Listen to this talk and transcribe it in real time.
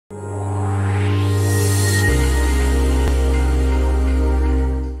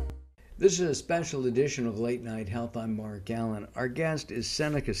This is a special edition of Late Night Health. I'm Mark Alyn. Our guest is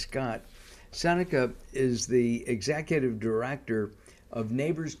Seneca Scott. Seneca is the executive director of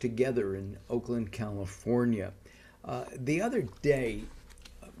Neighbors Together in Oakland, California. The other day,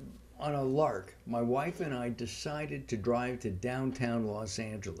 on a lark, my wife and I decided to drive to downtown Los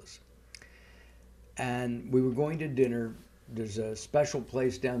Angeles. And we were going to dinner. There's a special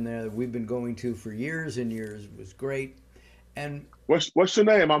place down there that we've been going to for years and years. It was great. And What's your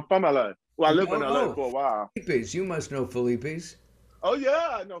name? I'm from LA. Well, I lived in LA oh, for a while. Felipe's. You must know Felipe's, Oh yeah,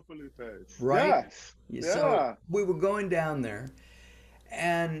 I know Felipe's. right? Yes. So Yeah. we were going down there,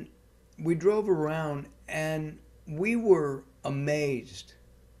 and we drove around, and we were amazed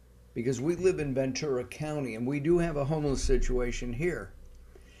because we live in Ventura County, and we do have a homeless situation here.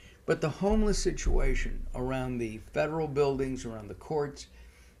 But the homeless situation around the federal buildings, around the courts,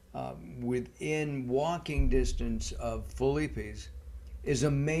 within walking distance of Felipe's is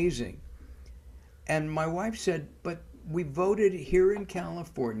amazing. And my wife said, but we voted here in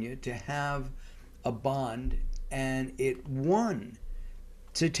California to have a bond, and it won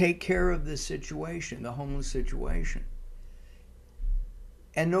to take care of this situation, the homeless situation.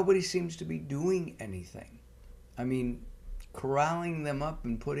 And nobody seems to be doing anything. I mean, corralling them up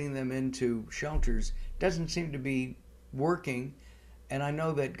and putting them into shelters doesn't seem to be working. And I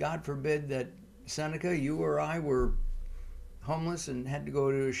know that, God forbid, that Seneca, you or I were homeless and had to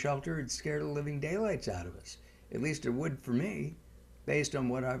go to a shelter, it scared the living daylights out of us. At least it would for me, based on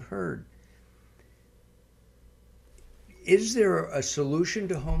what I've heard. Is there a solution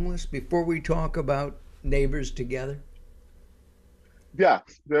to homeless before we talk about Neighbors Together? Yes,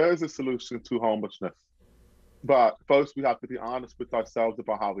 there is a solution to homelessness. But first we have to be honest with ourselves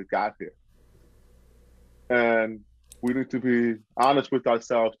about how we got here. And we need to be honest with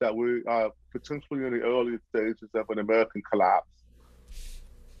ourselves that we are potentially in the early stages of an American collapse.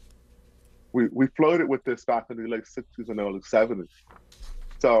 We flirted with this back in the late 60s and early 70s.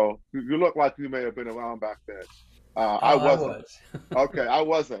 So you look like you may have been around back then. I I wasn't. was. Okay, I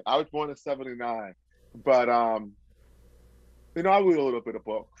wasn't. I was born in '79. But I read a little bit of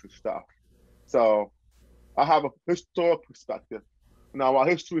books and stuff. So I have a historic perspective. Now, while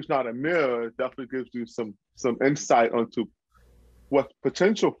history is not a mirror, it definitely gives you some insight onto what's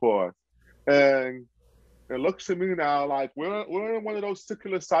potential for us. And it looks to me now like we're in one of those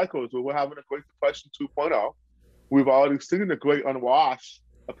circular cycles where we're having a Great Depression 2.0. We've already seen the Great Unwash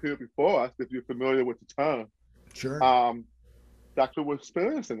appear before us, if you're familiar with the term. Sure. That's what we're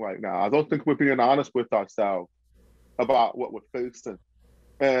experiencing right now. I don't think we're being honest with ourselves about what we're facing.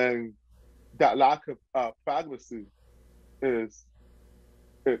 And that lack of pragmacy is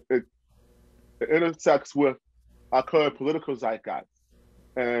it intersects with our current political zeitgeist.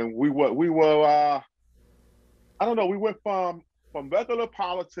 And we were I don't know, we went from regular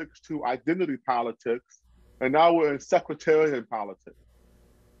politics to identity politics, and now we're in sectarian politics,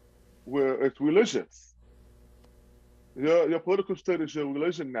 where it's religious. Your political state is your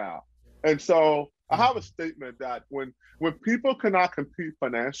religion now. And so I have a statement that when people cannot compete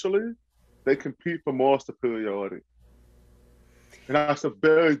financially, they compete for moral superiority. And that's a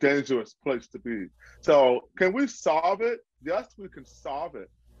very dangerous place to be. So can we solve it? Yes, we can solve it.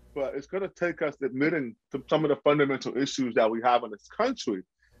 But it's going to take us admitting to some of the fundamental issues that we have in this country.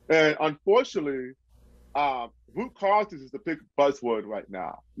 And unfortunately, root causes is the big buzzword right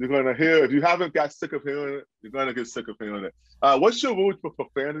now. You're going to hear, if you haven't got sick of hearing it, you're going to get sick of hearing it. What's your rules for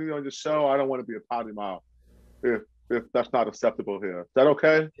profanity on your show? I don't want to be a potty mouth if that's not acceptable here. Is that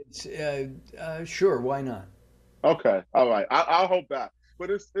okay? It's, sure, why not? Okay, all right. I'll hold back. But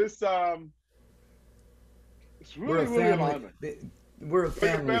it's We're a really family. alarming. We're a It's a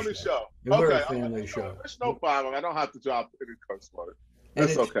family family show. show. We're a Okay, family show. it's no problem. I don't have to drop any curse word. And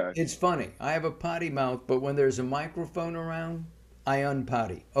It's okay. it's funny. I have a potty mouth, but when there's a microphone around, I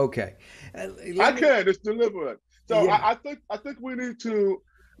unpotty. Okay. I Let me, can. It's deliberate. So yeah. I think we need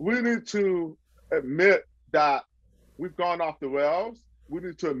to admit that we've gone off the rails. We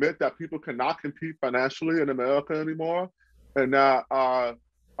need to admit that people cannot compete financially in America anymore, and that our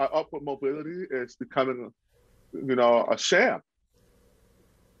upward mobility is becoming, a sham.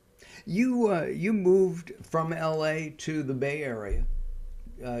 You moved from LA to the Bay Area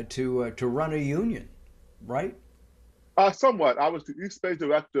to run a union, right? Somewhat. I was the East Bay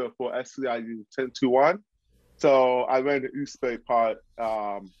director for SCIU 1021. So I ran the East Bay part.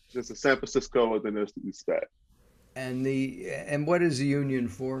 There's the San Francisco, and then there's the East Bay. And what is the union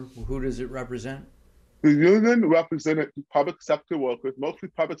for? Who does it represent? The union represented public sector workers, mostly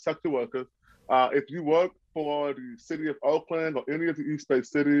public sector workers. If you work for the city of Oakland or any of the East Bay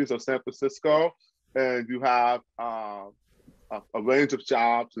cities or San Francisco, and you have a range of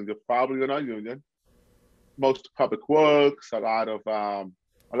jobs, and you're probably in our union. Most public works, a lot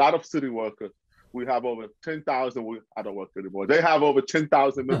of city workers. We have over 10,000. I don't work anymore. They have over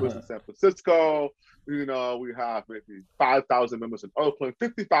 10,000 members in San Francisco. You know, we have maybe 5,000 members in Oakland,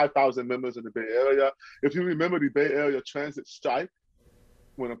 55,000 members in the Bay Area. If you remember the Bay Area transit strike,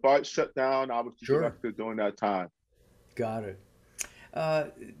 when a BART shut down, I was the Sure. director during that time. Got it. Uh,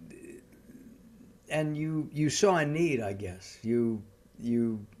 and you saw a need, I guess.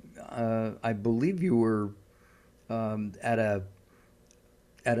 I believe you were at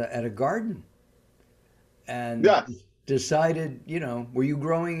a garden and Yes. decided, were you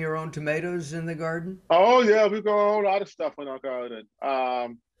growing your own tomatoes in the garden? Oh yeah, we grow a lot of stuff in our garden.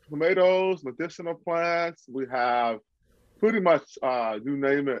 Tomatoes, medicinal plants. We have pretty much you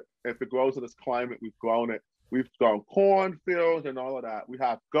name it. If it grows in this climate, we've grown it. We've grown cornfields and all of that. We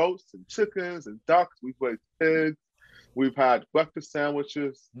have goats and chickens and ducks. We've raised pigs. We've had breakfast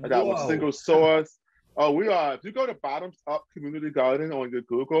sandwiches that were Whoa. single source. Oh, we are. If you go to Bottoms Up Community Garden on your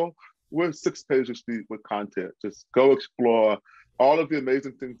Google, we're 6 pages deep with content. Just go explore all of the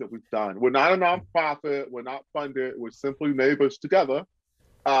amazing things that we've done. We're not a nonprofit. We're not funded. We're simply neighbors together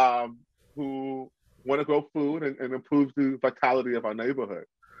who want to grow food and improve the vitality of our neighborhood.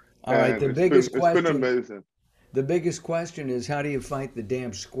 All right, And it's been amazing. the biggest question is how do you fight the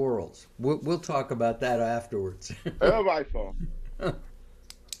damn squirrels? We'll talk about that afterwards. Air rifle.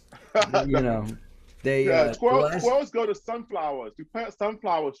 you know, they Yeah, the last squirrels go to sunflowers. You plant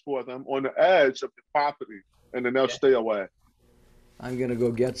sunflowers for them on the edge of the property, and then they'll stay away. I'm gonna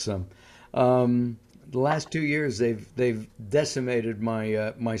go get some. The last 2 years they've decimated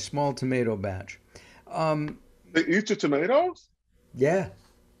my small tomato batch. Um, They eat your tomatoes? yeah,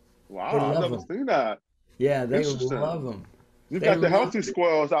 they Wow, I've love never them. seen that. Yeah, they Interesting. love them. You They got the love healthy it.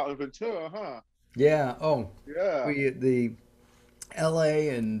 squirrels out in Ventura, huh? Yeah. Oh, Yeah. the L.A.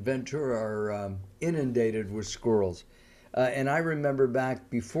 and Ventura are inundated with squirrels. And I remember back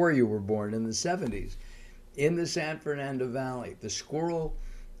before you were born in the 70s, in the San Fernando Valley, the squirrel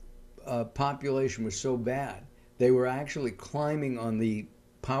population was so bad, they were actually climbing on the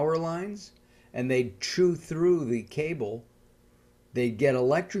power lines and they'd chew through the cable, they'd get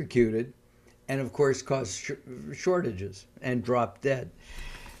electrocuted, and of course cause shortages and drop dead.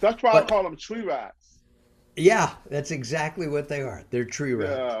 That's why I But call them tree rats. yeah, that's exactly what they are. They're tree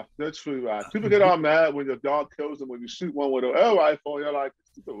rats. Yeah, they're tree rats. People get all mad when your dog kills them when you shoot one with an air rifle. You're like,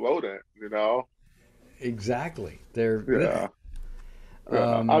 it's a rodent, you know? Exactly. They're Yeah,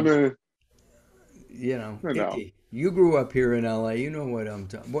 yeah. I um, mean, you know, you know. you grew up here in LA. You know what I'm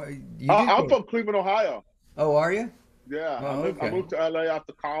talking. What you did I'm go? from Cleveland, Ohio. Oh, are you? Yeah, Oh, I okay. moved to LA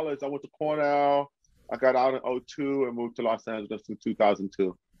after college. I went to Cornell. I got out in '02 and moved to Los Angeles in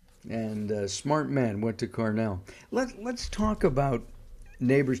 2002. And smart man went to Cornell. Let's talk about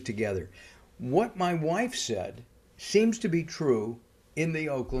neighbors together. What my wife said seems to be true in the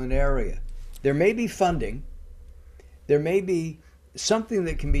Oakland area. There may be funding. There may be something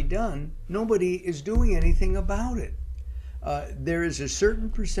that can be done. Nobody is doing anything about it. There is a certain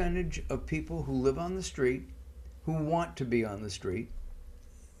percentage of people who live on the street who want to be on the street.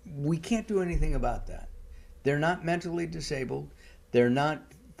 We can't do anything about that. They're not mentally disabled. They're not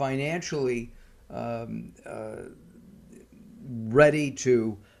financially ready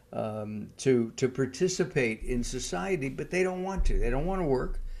to participate in society, but they don't want to. They don't want to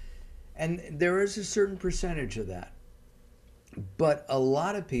work, and there is a certain percentage of that. But a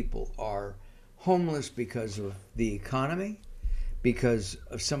lot of people are homeless because of the economy, because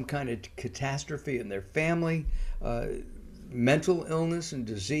of some kind of catastrophe in their family, uh, mental illness and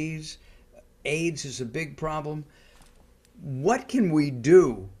disease. AIDS is a big problem. What can we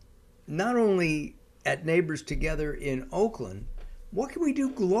do, not only at Neighbors Together in Oakland, what can we do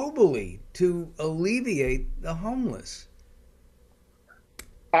globally to alleviate the homeless?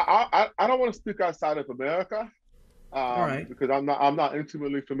 I don't want to speak outside of America All right. because I'm not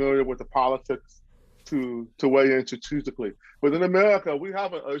intimately familiar with the politics to weigh in strategically. But in America, we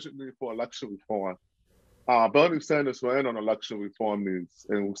have an urgent need for election reform. Bernie Sanders ran on election reform needs,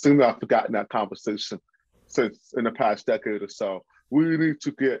 and we seem to have forgotten that conversation since in the past decade or so. We need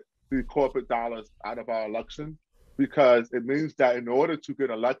to get the corporate dollars out of our election because it means that in order to get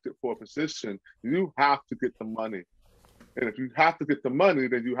elected for a position, you have to get the money. And if you have to get the money,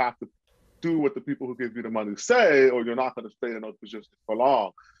 then you have to do what the people who give you the money say, or you're not going to stay in those positions for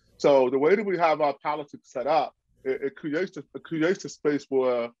long. So the way that we have our politics set up, it creates a space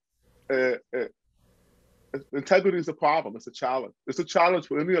where it, it, integrity is a problem. It's a challenge. It's a challenge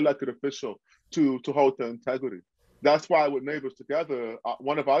for any elected official to hold their integrity. That's why with Neighbors Together,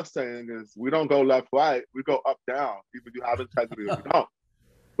 one of our saying is we don't go left, right, we go up, down, either you have integrity or you don't,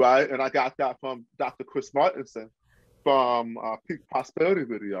 right? And I got that from Dr. Chris Martinson from Peak Prosperity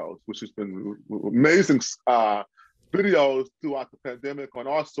videos, which has been amazing videos throughout the pandemic on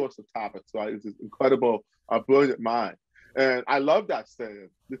all sorts of topics, right? It's an incredible, brilliant mind. And I love that saying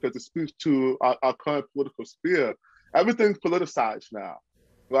because it speaks to our current political sphere. Everything's politicized now,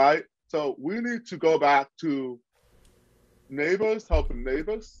 right? So we need to go back to neighbors helping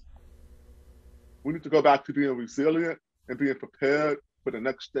neighbors. We need to go back to being resilient and being prepared for the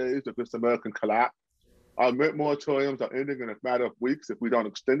next stage of this American collapse. Our moratoriums are ending in a matter of weeks if we don't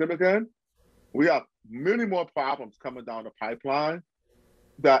extend them again. We have many more problems coming down the pipeline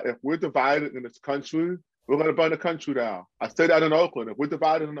that if we're divided in this country, we're going to burn the country down. I say that in Oakland. If we're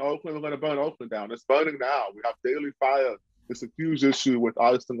divided in Oakland, we're going to burn Oakland down. It's burning now. We have daily fires. It's a huge issue with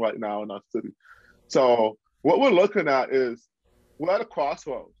arson right now in our city. So what we're looking at is we're at a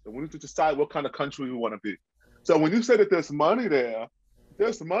crossroads and we need to decide what kind of country we want to be. So when you say that there's money there,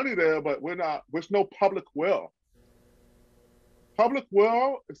 but there's no public will. Public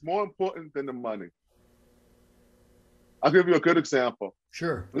will is more important than the money. I'll give you a good example.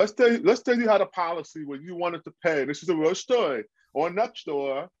 Sure. Let's say you had a policy where you wanted to pay, this is a real story, on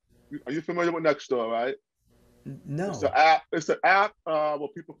Nextdoor. Are you familiar with Nextdoor, right? No. It's an app where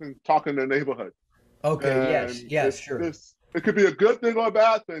people can talk in their neighborhood. Okay, and yes, sure. It could be a good thing or a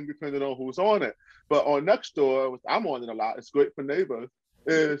bad thing depending on who's on it. But on Nextdoor, which I'm on it a lot, it's great for neighbors,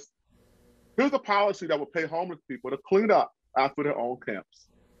 is here's a policy that will pay homeless people to clean up after their own camps.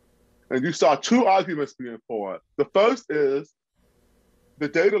 And you saw two arguments being for it. The first is, the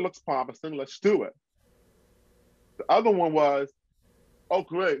data looks promising, let's do it. The other one was, oh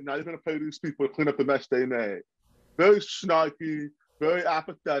great, now you're gonna pay these people to clean up the mess they made. Very snarky, very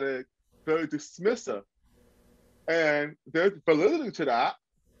apathetic, very dismissive. And there's validity to that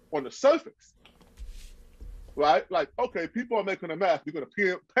on the surface, right? Like, okay, people are making a mess. You're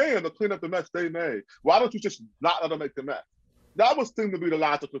gonna pay them to clean up the mess they made. Why don't you just not let them make the mess? That would seem to be the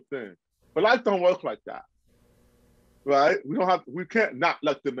logical thing. But life don't work like that, right? We can't not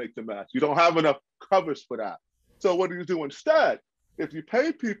let them make the mess. You don't have enough coverage for that. So what do you do instead? If you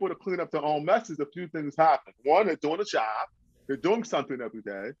pay people to clean up their own messes, a few things happen. One, they're doing a job. They're doing something every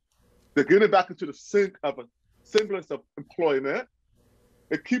day. They're getting back into the sync of a semblance of employment.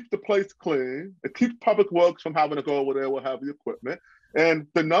 It keeps the place clean. It keeps public works from having to go over there with heavy equipment. And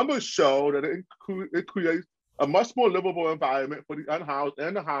the numbers show that it creates a much more livable environment for the unhoused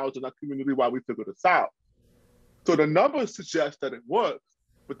and the housed in our community while we figure this out. So the numbers suggest that it works,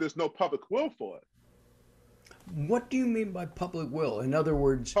 but there's no public will for it. What do you mean by public will? In other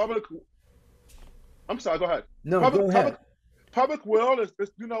words, I'm sorry, go ahead. No, go ahead. Public will is,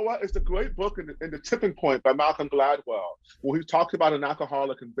 you know what? It's a great book in the Tipping Point by Malcolm Gladwell, where he talks about an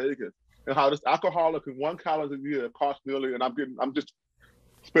alcoholic in Vegas and how this alcoholic in one calendar year cost nearly, and I'm just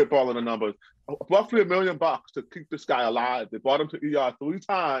spitballing the numbers, roughly $1 million to keep this guy alive. They brought him to ER 3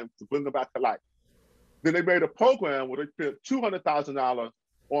 times to bring him back to life. Then they made a program where they spent $200,000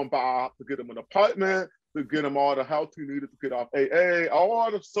 on Bob to get him an apartment, to get him all the help he needed to get off AA,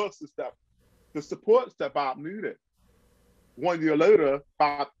 all the sources the supports that Bob needed. 1 year later,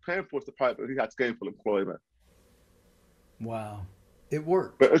 Bob paying for his apartment, he had gainful employment. Wow. It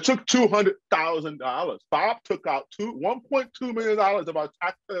worked. But it took $200,000. Bob took out $1.2 million of our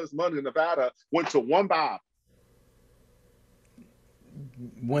taxpayers' money in Nevada, went to one Bob.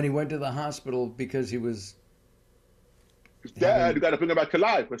 When he went to the hospital because he was dead, you got to bring him back to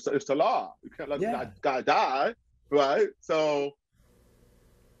life. It's the law. You can't let that guy die, right? So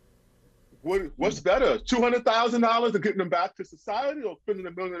what's better, $200,000 and getting him back to society, or spending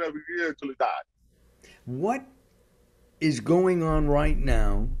 $1 million every year until he died? What is going on right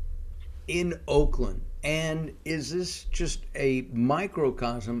now in Oakland? And is this just a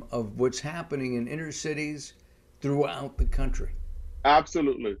microcosm of what's happening in inner cities throughout the country?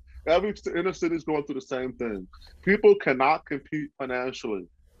 Absolutely. Every inner city is going through the same thing. People cannot compete financially.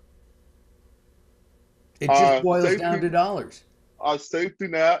 It just boils down to dollars. Our safety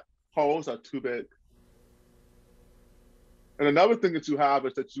net holes are too big. And another thing that you have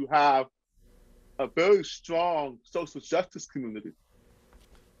is that you have a very strong social justice community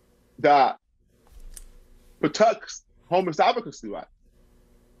that protects homeless advocacy rights.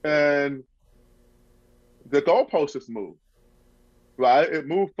 And the goalpost has moved, right? It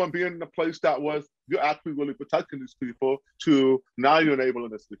moved from being in a place that was, you're actually really protecting these people, to now you're enabling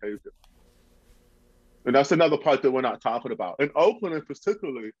this behavior. And that's another part that we're not talking about. In Oakland in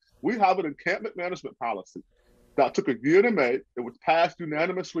particularly, we have an encampment management policy. that took a year to make. It was passed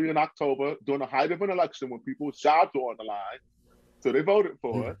unanimously in October during the height of an election when people's jobs were on the line. So they voted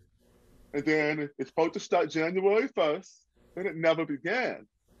for it. And then it's supposed to start January 1st, and it never began.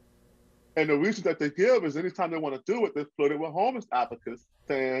 And the reason that they give is anytime they want to do it, they're flooded with homeless advocates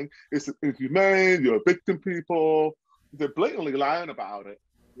saying it's inhumane, you're evicting people. They're blatantly lying about it,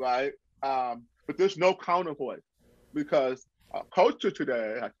 right? But there's no counterpoint because our culture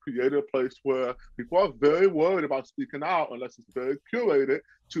today has created a place where people are very worried about speaking out unless it's very curated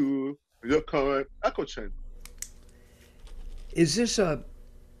to your current echo chamber. Is this a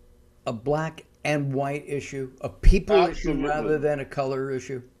black and white issue, a people issue rather Absolutely. than a color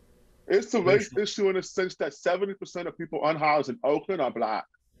issue? It's a race Racial. issue in the sense that 70% of people unhoused in Oakland are Black.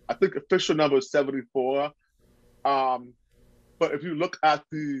 I think official number is 74. Um, but if you look at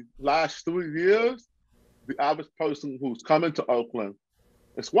the last 3 years, the average person who's coming to Oakland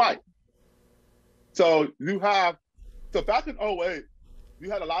is white. So so back in '08, you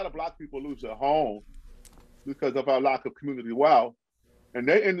had a lot of Black people lose their home because of our lack of community wealth. And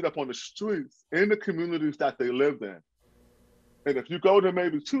they ended up on the streets in the communities that they lived in. And if you go to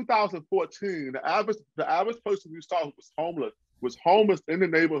maybe 2014, the average person you saw who was homeless in the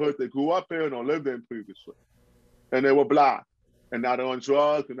neighborhood they grew up in or lived in previously. And they were Black. And now they're on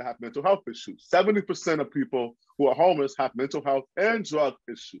drugs and they have mental health issues. 70% of people who are homeless have mental health and drug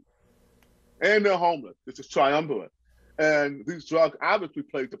issues. And they're homeless. It's a triumvirate. And these drugs obviously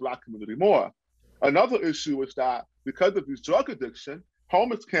plague the Black community more. Another issue is that because of these drug addiction,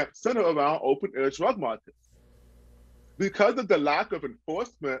 homeless camps center around open air drug markets. Because of the lack of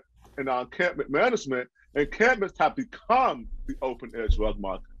enforcement and our encampment management, encampments have become the open air drug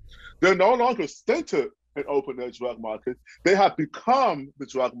market. They're no longer centered in open air drug markets. They have become the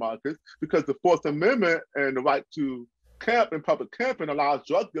drug markets because the Fourth Amendment and the right to camp and public camping allows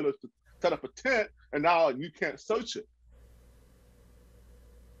drug dealers to set up a tent, and now you can't search it.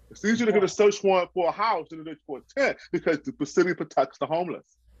 It's easier to get a search warrant for a house than it is for a tent because the city protects the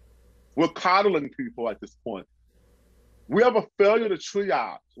homeless. We're coddling people at this point. We have a failure to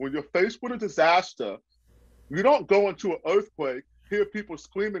triage. When you're faced with a disaster, you don't go into an earthquake, hear people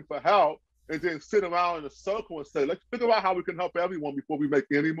screaming for help, and then sit around in a circle and say, let's figure out how we can help everyone before we make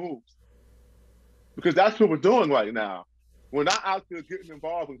any moves. Because that's what we're doing right now. We're not out there getting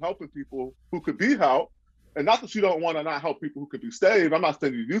involved in helping people who could be helped. And not that you don't want to not help people who could be saved. I'm not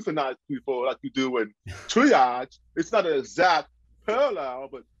saying you euthanize people like you do in triage. It's not an exact parallel,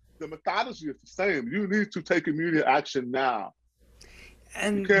 but the methodology is the same. You need to take immediate action now.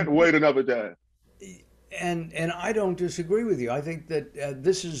 You can't And wait another day. and I don't disagree with you. I think that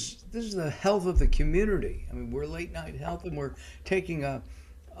this is the health of the community. I mean, we're late night health, and we're taking a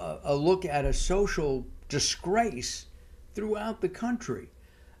look at a social disgrace throughout the country,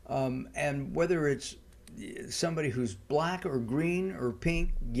 and whether it's somebody who's black or green or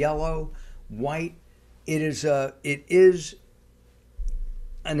pink, yellow, white, it is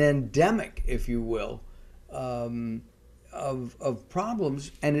an endemic, if you will, of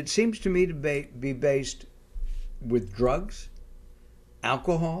problems, and it seems to me to be based with drugs,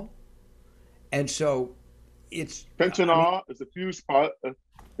 alcohol, and so it's. I mean, Fentanyl is a huge part.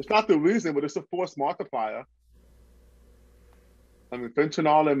 It's not the reason, but it's a force multiplier. I mean,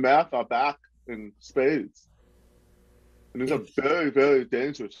 fentanyl and meth are back in spades. And these are it's very, very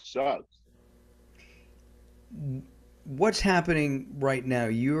dangerous drugs. what's happening right now.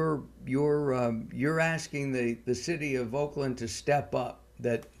 You're asking the city of Oakland to step up.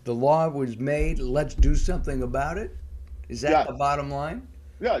 That the law was made. Let's do something about it. Is that the Yes. bottom line?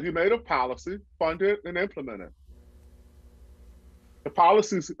 Yeah, you made a policy, fund it, and implement it. The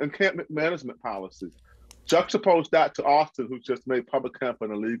policies, encampment management policy. Juxtapose that to Austin, who just made public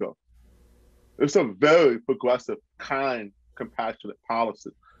camping illegal. It's a very progressive, kind, compassionate policy.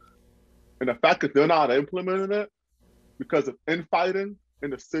 And the fact that they're not implementing it because of infighting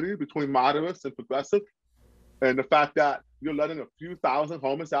in the city between moderates and progressive, and the fact that you're letting a few thousand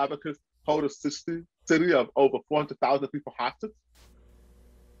homeless advocates hold a city of over 400,000 people hostage.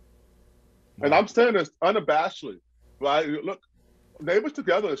 And Wow. I'm saying this unabashedly, right? Look, Neighbors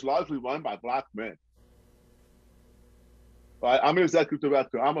Together is largely run by Black men, right? I'm an executive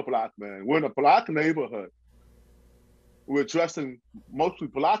director. I'm a Black man. We're in a Black neighborhood. We're addressing mostly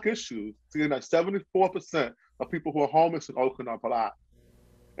Black issues, seeing that 74% of people who are homeless in Oakland are Black.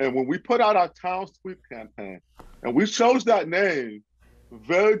 And when we put out our town sweep campaign, and we chose that name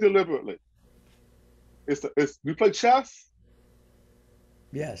very deliberately, it's we play chess.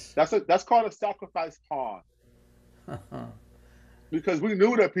 Yes. That's called a sacrifice pawn because we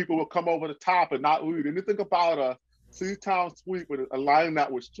knew that people would come over the top and not read anything about a city town sweep and align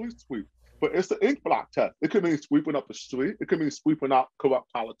that with street sweep. But it's the ink block test. It could mean sweeping up the street. It could mean sweeping out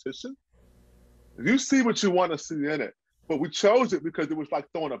corrupt politicians. You see what you want to see in it. But we chose it because it was like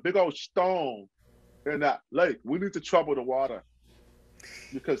throwing a big old stone in that lake. We need to trouble the water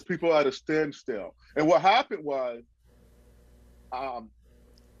because people are at a standstill. And what happened was the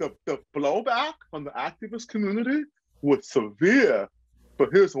blowback from the activist community was severe. But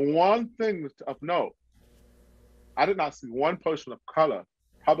here's one thing of note. I did not see one person of color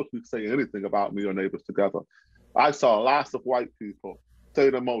publicly say anything about me or Neighbors Together. I saw lots of white people say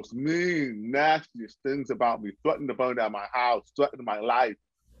the most mean, nastiest things about me, threatening to burn down my house, threatening my life,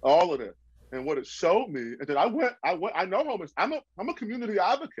 all of this. And what it showed me, and then I know homeless. I'm a community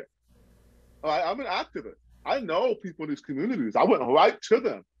advocate. I'm an activist. I know people in these communities. I went right to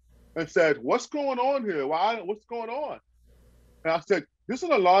them and said, "What's going on here? What's going on?" And I said, "This is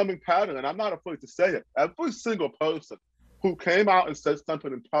an alarming pattern, and I'm not afraid to say it. Every single person who came out and said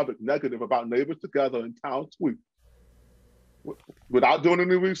something in public negative about Neighbors Together in Town Tweet, without doing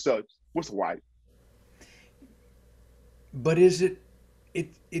any research, was white." But is it?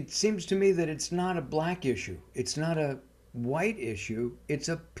 It seems to me that it's not a black issue. It's not a white issue. It's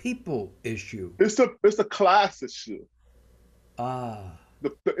a people issue. It's a class issue. Ah.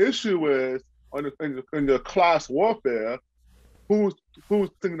 The issue is in the class warfare. Who's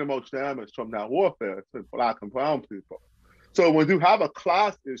taking the most damage from that warfare? It's Black and brown people. So when you have a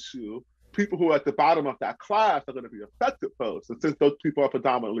class issue, people who are at the bottom of that class are going to be affected first. And since those people are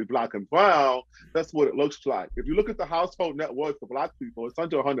predominantly Black and brown, that's what it looks like. If you look at the household net worth for Black people, it's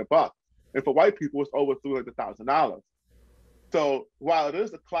under $100, and for white people, it's over $300,000. So while it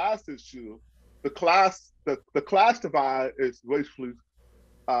is a class issue, the class divide is racially,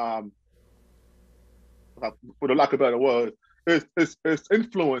 for the lack of a better word, it's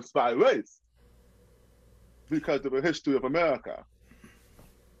influenced by race because of the history of America.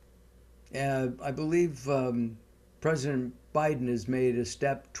 I believe President Biden has made a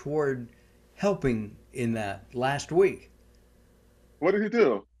step toward helping in that last week. What did he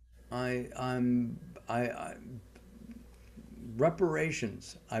do?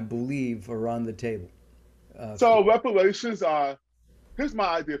 Reparations, I believe, are on the table. So reparations are. Here's my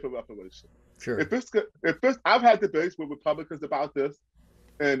idea for reparations. Sure. If this, I've had debates with Republicans about this,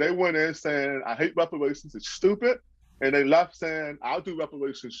 and they went in saying, "I hate reparations; it's stupid," and they left saying, "I'll do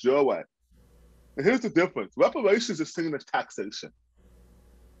reparations your way." And here's the difference: reparations is seen as taxation.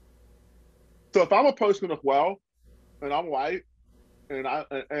 So if I'm a person of wealth and I'm white, and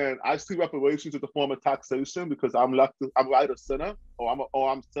I see reparations as a form of taxation because I'm right of center, or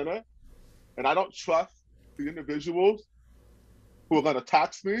I'm center, and I don't trust the individuals who are going to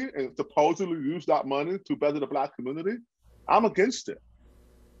tax me and supposedly use that money to better the Black community, I'm against it.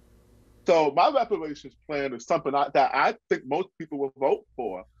 So my reparations plan is something that I think most people will vote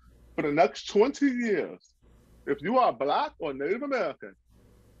for the next 20 years. If you are Black or Native American,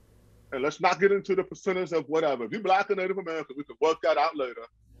 and let's not get into the percentage of whatever. If you're Black or Native American, we can work that out later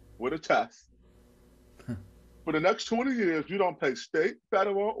with a test. For the next 20 years, you don't pay state,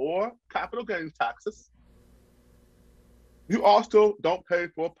 federal, or capital gains taxes. You also don't pay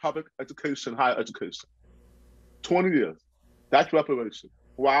for public education, higher education. 20 years. That's reparation.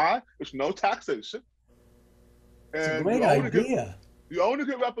 Why? There's no taxation. It's a great idea. You only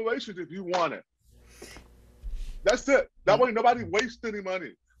get reparations if you want it. That's it. That way nobody wastes any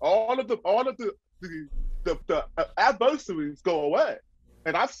money. All of the adversaries go away.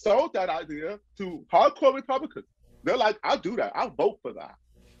 And I've sold that idea to hardcore Republicans. They're like, "I'll do that. I'll vote for that."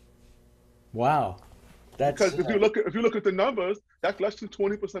 Wow. Because if you look at the numbers, that's less than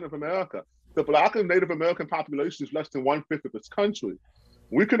 20% of America. The Black and Native American population is less than 1/5 of this country.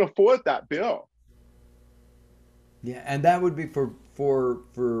 We can afford that bill. Yeah, and that would be for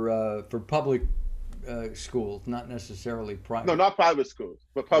public schools, not necessarily private. No, not private schools,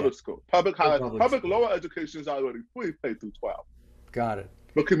 but public schools. Public lower education is already free, K through 12. Got it.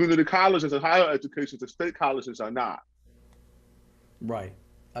 But community colleges and higher educations and state colleges are not. Right.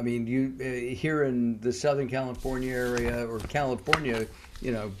 I mean, you here in the Southern California area, or California,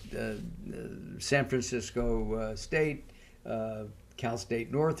 San Francisco State, Cal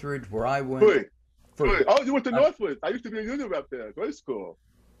State Northridge, where I went. Free. Oh, you went to Northridge. I used to be a union rep there. Great school.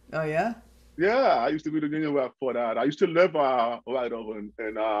 Oh yeah. Yeah, I used to be the union rep for that. I used to live right over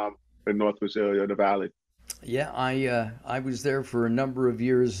in Northridge area, in the valley. Yeah, I was there for a number of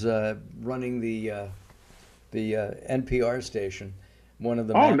years, running the NPR station. One of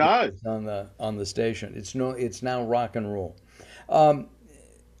the nice. on the station. It's now rock and roll.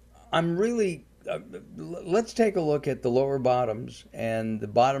 I'm really let's take a look at the lower bottoms and the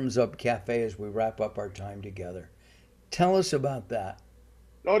bottoms up cafe as we wrap up our time together. Tell us about that.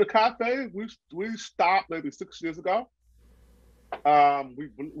 Oh, the cafe, we stopped maybe 6 years ago.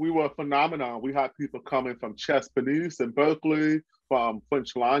 We were a phenomenon. We had people coming from Chesapeake and Berkeley, from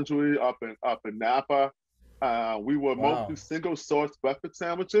French Laundry up in Napa. We were mostly Wow. single source breakfast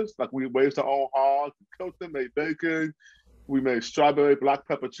sandwiches. Like we raised our own hogs, killed them, made bacon. We made strawberry black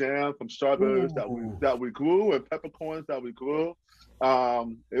pepper jam from strawberries that we Ooh. that we grew and peppercorns that we grew.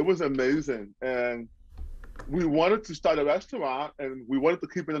 It was amazing, and we wanted to start a restaurant and we wanted to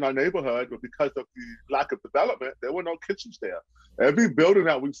keep it in our neighborhood, but because of the lack of development, there were no kitchens there. Every building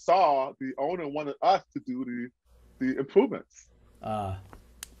that we saw, the owner wanted us to do the improvements, Uh,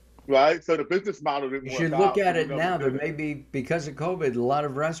 right? So the business model didn't you work should look out, so at we it never now. There did it. may be, because of COVID, a lot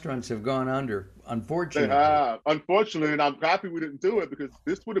of restaurants have gone under, They unfortunately. have, unfortunately, and I'm happy we didn't do it because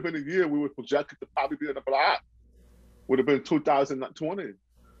this would have been a year we were projected to probably be in the black. Would have been 2020.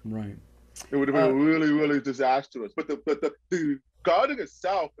 Right. It would have Uh, been really, really disastrous. But the garden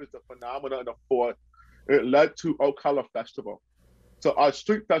itself is a phenomenon of force. It led to Oak Color Festival. So our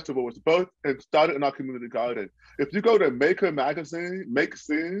street festival was both and started in our community garden. If you go to Maker Magazine, Make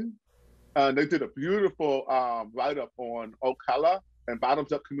Scene, they did a beautiful write-up on Ocala and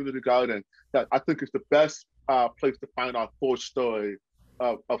Bottoms Up Community Garden that I think is the best place to find our full story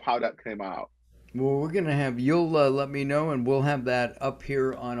of how that came out. well, we're gonna have you'll let me know, and we'll have that up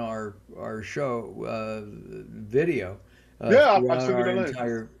here on our show video Yeah, I'll throughout send you the links.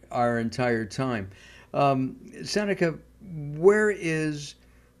 our entire time. Seneca, where is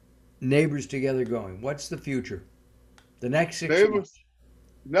Neighbors Together going? What's the future? The next 6 months? Neighbors,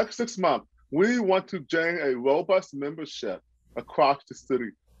 next 6 months, we want to gain a robust membership across the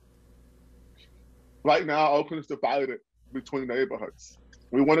city. Right now, Oakland is divided between neighborhoods.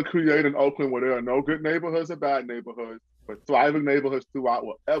 We want to create an Oakland where there are no good neighborhoods or bad neighborhoods, but thriving neighborhoods throughout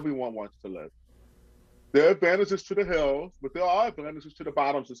where everyone wants to live. There are advantages to the hills, but there are advantages to the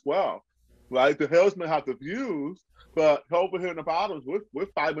bottoms as well, right? The hills may have the views, but over here in the bottoms, we're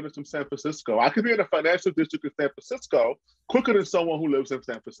 5 minutes from San Francisco. I could be in a financial district in San Francisco quicker than someone who lives in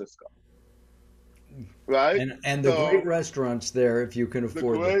San Francisco, right? And the great So restaurants there if you can the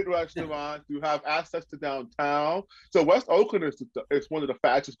afford them. great restaurants, you have access to downtown. So West Oakland is one of the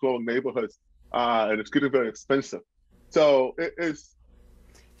fastest growing neighborhoods, and it's getting very expensive. So it is.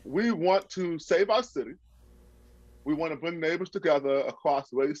 We want to save our city. We want to bring neighbors together across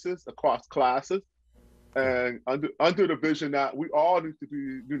races, across classes, Good. and under the vision that we all need to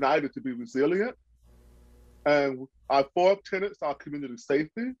be united to be resilient. And our four tenets are community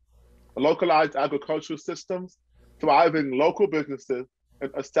safety, localized agricultural systems, thriving local businesses,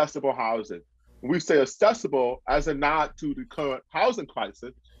 and accessible housing. We say accessible as a nod to the current housing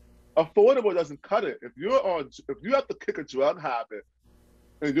crisis. Affordable doesn't cut it. If you have to kick a drug habit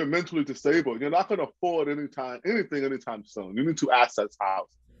and you're mentally disabled, you're not going to afford anything anytime soon. You need to access housing,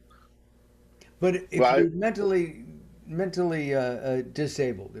 But if right? you're mentally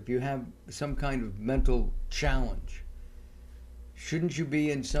disabled, if you have some kind of mental challenge, shouldn't you be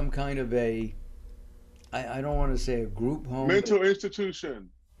in some kind of I don't want to say a group home, but Mental institution.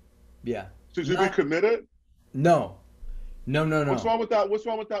 yeah, Should you be not committed? no, no, no, What's no. wrong with that? What's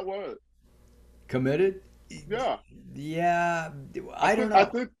wrong with that word? Committed? Yeah, Yeah, I I don't think I know.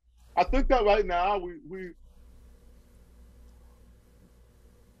 think I think that right now we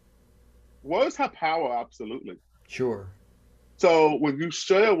words have power, absolutely. Sure. So when you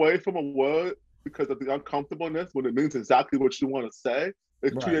stray away from a word because of the uncomfortableness, when it means exactly what you want to say,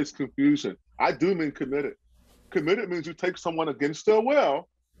 it Right. creates confusion. I do mean committed. Committed means you take someone against their will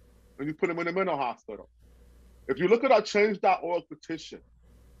and you put them in a mental hospital. If you look at our change.org petition,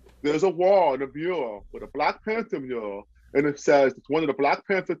 there's a wall in a mural with a Black Panther mural, and it says it's one of the Black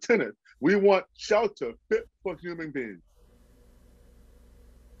Panther tenets. We want shelter fit for human beings.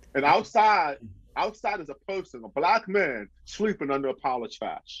 And I, outside is a person, a black man sleeping under a pile of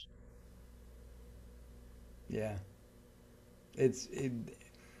trash. yeah. It's it,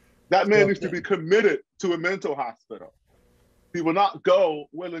 That man so needs to be committed to a mental hospital. He will not go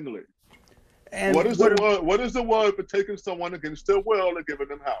willingly. What and is the what word? What is the word for taking someone against their will and giving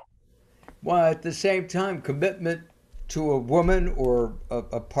them help? well at the same time commitment to a woman or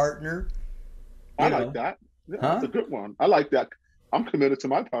a partner, I you like know, that. Yeah, that's huh? a good one. I like that. I'm committed to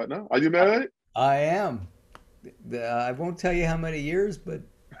my partner. Are you I, married? I am. I won't tell you how many years, but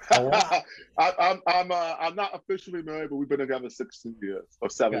a lot. I'm not officially married, but we've been together 16 years or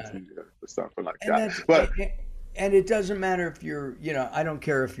Got it. 17 years or something like And that. that's But and it doesn't matter if you're, I don't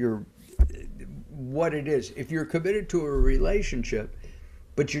care if you're what it is. If you're committed to a relationship,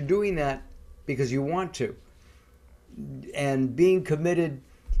 but you're doing that because you want to, and being committed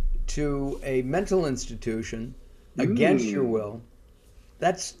to a mental institution against your mm, will,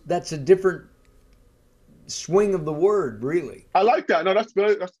 that's a different swing of the word, really. I like that. No, that's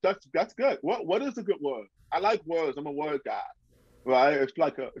good. What is a good word? I like words. I'm a word guy, right? It's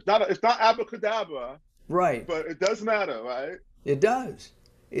not abracadabra, Right. but it does matter, right? It does.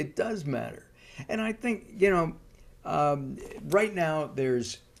 It does matter. And I think, right now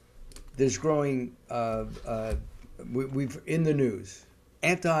there's growing, we've in the news,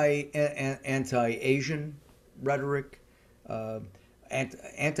 anti-Asian rhetoric. Uh,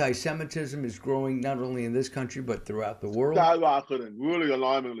 Anti-Semitism is growing not only in this country but throughout the world. Skyrocketing, really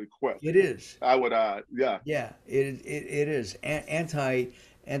alarmingly quick. It is. I would add, yeah. Yeah, it is.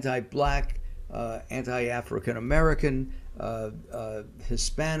 Anti-black, anti-African American,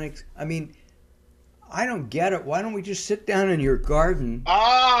 Hispanics. I mean, I don't get it. Why don't we just sit down in your garden and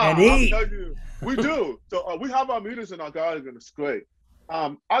I'll eat? tell you, we do. So we have our meetings in our garden, and it's great.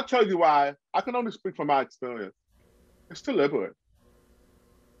 I'll tell you why. I can only speak from my experience. It's deliberate.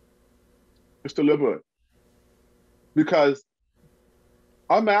 It's deliberate because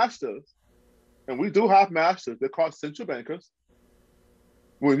our masters, and we do have masters, they're called central bankers.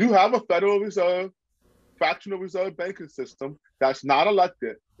 When you have a Federal Reserve, fractional reserve banking system that's not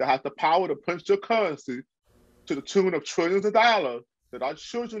elected, that has the power to print your currency to the tune of trillions of dollars that our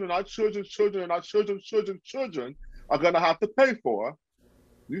children and our children's children and our children's children's children are going to have to pay for,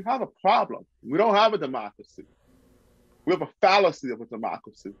 you have a problem. We don't have a democracy. We have a fallacy of a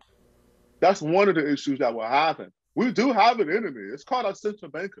democracy. That's one of the issues that we're having. We do have an enemy. It's called our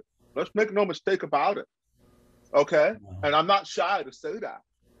central banker. Let's make no mistake about it. Okay? And I'm not shy to say that.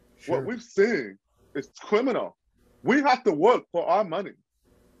 Sure. What we've seen is criminal. We have to work for our money.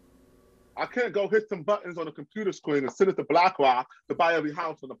 I can't go hit some buttons on a computer screen and send it to BlackRock to buy every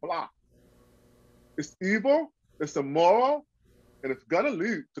house on the block. It's evil, it's immoral, and it's gonna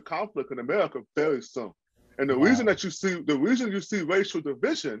lead to conflict in America very soon. And the reason you see racial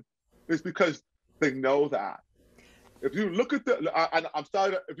division is because they know that. If you look at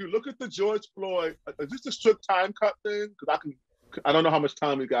if you look at the George Floyd, is this a strict time cut thing? Because I don't know how much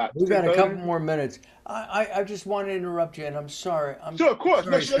time we got. We've got a couple more minutes. I just want to interrupt you, and I'm sorry. Sure, of course.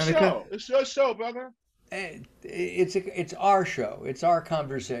 Sorry, It's your Seneca. show. It's your show, brother. It's our show. It's our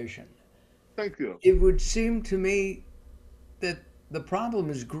conversation. Thank you. It would seem to me that the problem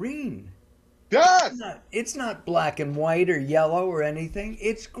is green. Yes. It's not black and white or yellow or anything.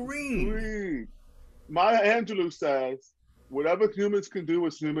 It's green. Green. Maya Angelou says, whatever humans can do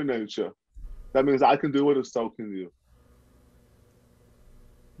is human nature. That means I can do it, and so can you.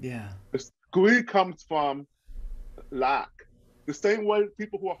 Yeah. Greed comes from lack. The same way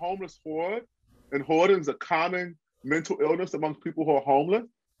people who are homeless hoard, and hoarding is a common mental illness amongst people who are homeless,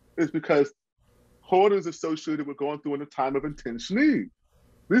 is because hoarding is associated with going through in a time of intense need.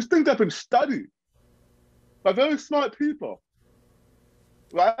 These things have been studied by very smart people,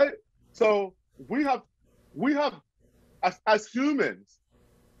 right? So we have as humans,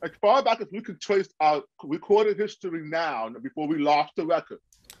 as far back as we can trace our recorded history now, before we lost the record,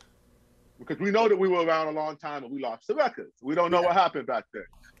 because we know that we were around a long time and we lost the records. We don't know what happened back then.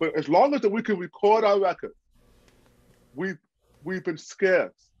 But as long as we can record our records, we've been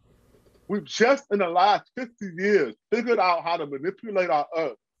scarce. We've just in the last 50 years figured out how to manipulate our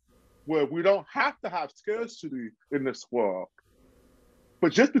earth where we don't have to have scarcity in this world.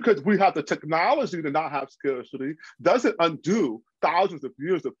 But just because we have the technology to not have scarcity doesn't undo thousands of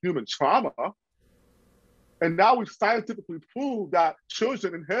years of human trauma. And now we've scientifically proved that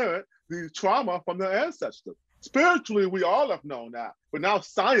children inherit the trauma from their ancestors. Spiritually, we all have known that, but now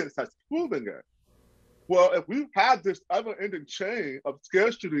science has proven it. Well, if we have this ever-ending chain of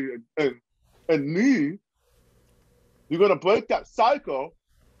scarcity and need, you're gonna break that cycle.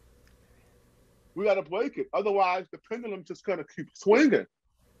 We gotta break it. Otherwise, the pendulum's just gonna keep swinging.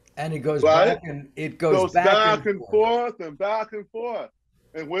 And it goes right? back and it goes back and forth and back and forth.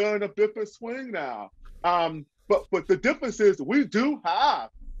 And we're in a different swing now. But the difference is we do have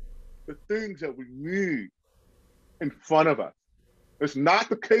the things that we need in front of us. It's not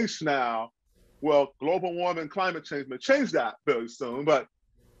the case now. Well, global warming, climate change may change that very soon, but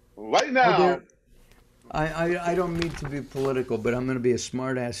right now. I don't mean to be political, but I'm going to be a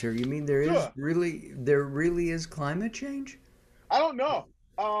smart ass here. You mean there really is climate change? I don't know.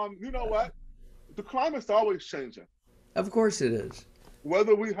 You know what? The climate's always changing. Of course it is.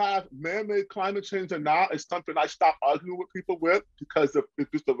 Whether we have man-made climate change or not is something I stop arguing with people with because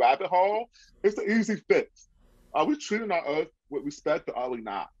it's just a rabbit hole. It's an easy fix. Are we treating our earth with respect or are we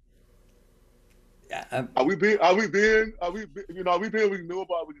not? Are we being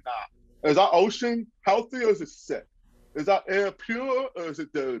renewable or are we not? Is our ocean healthy or is it sick? Is our air pure or is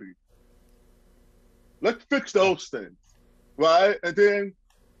it dirty? Let's fix those things. right? And then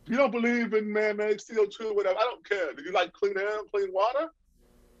you don't believe in man-made CO2 or whatever. I don't care. Do you like clean air and clean water?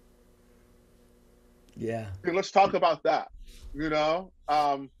 Yeah. Then let's talk about that. You know,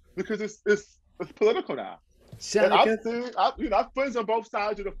 because it's political now. And I've Seneca? seen, I've friends on both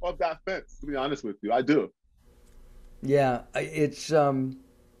sides of that fence. To be honest with you, I do. Yeah, it's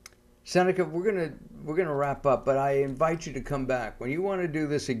Seneca, we're gonna wrap up, but I invite you to come back. When you want to do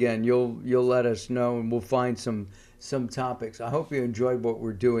this again, you'll let us know and we'll find some topics. I hope you enjoyed what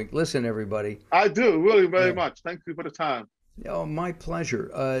we're doing. Listen, everybody. I do really very Uh, much. Thank you for the time. oh, my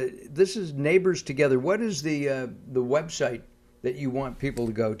pleasure. This is Neighbors Together. What is the website that you want people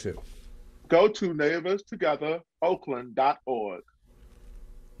to go to? Go to neighborstogetheroakland.org.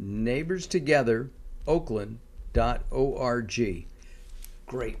 Neighbors Together Oakland.org.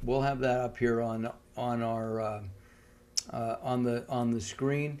 Great. We'll have that up here on our on the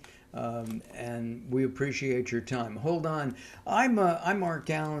screen, and we appreciate your time. Hold on, I'm Mark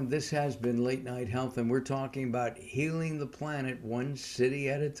Alyn. This has been Late Night Health, and we're talking about healing the planet one city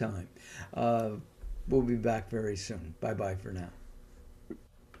at a time. Uh, we'll be back very soon. Bye bye for now.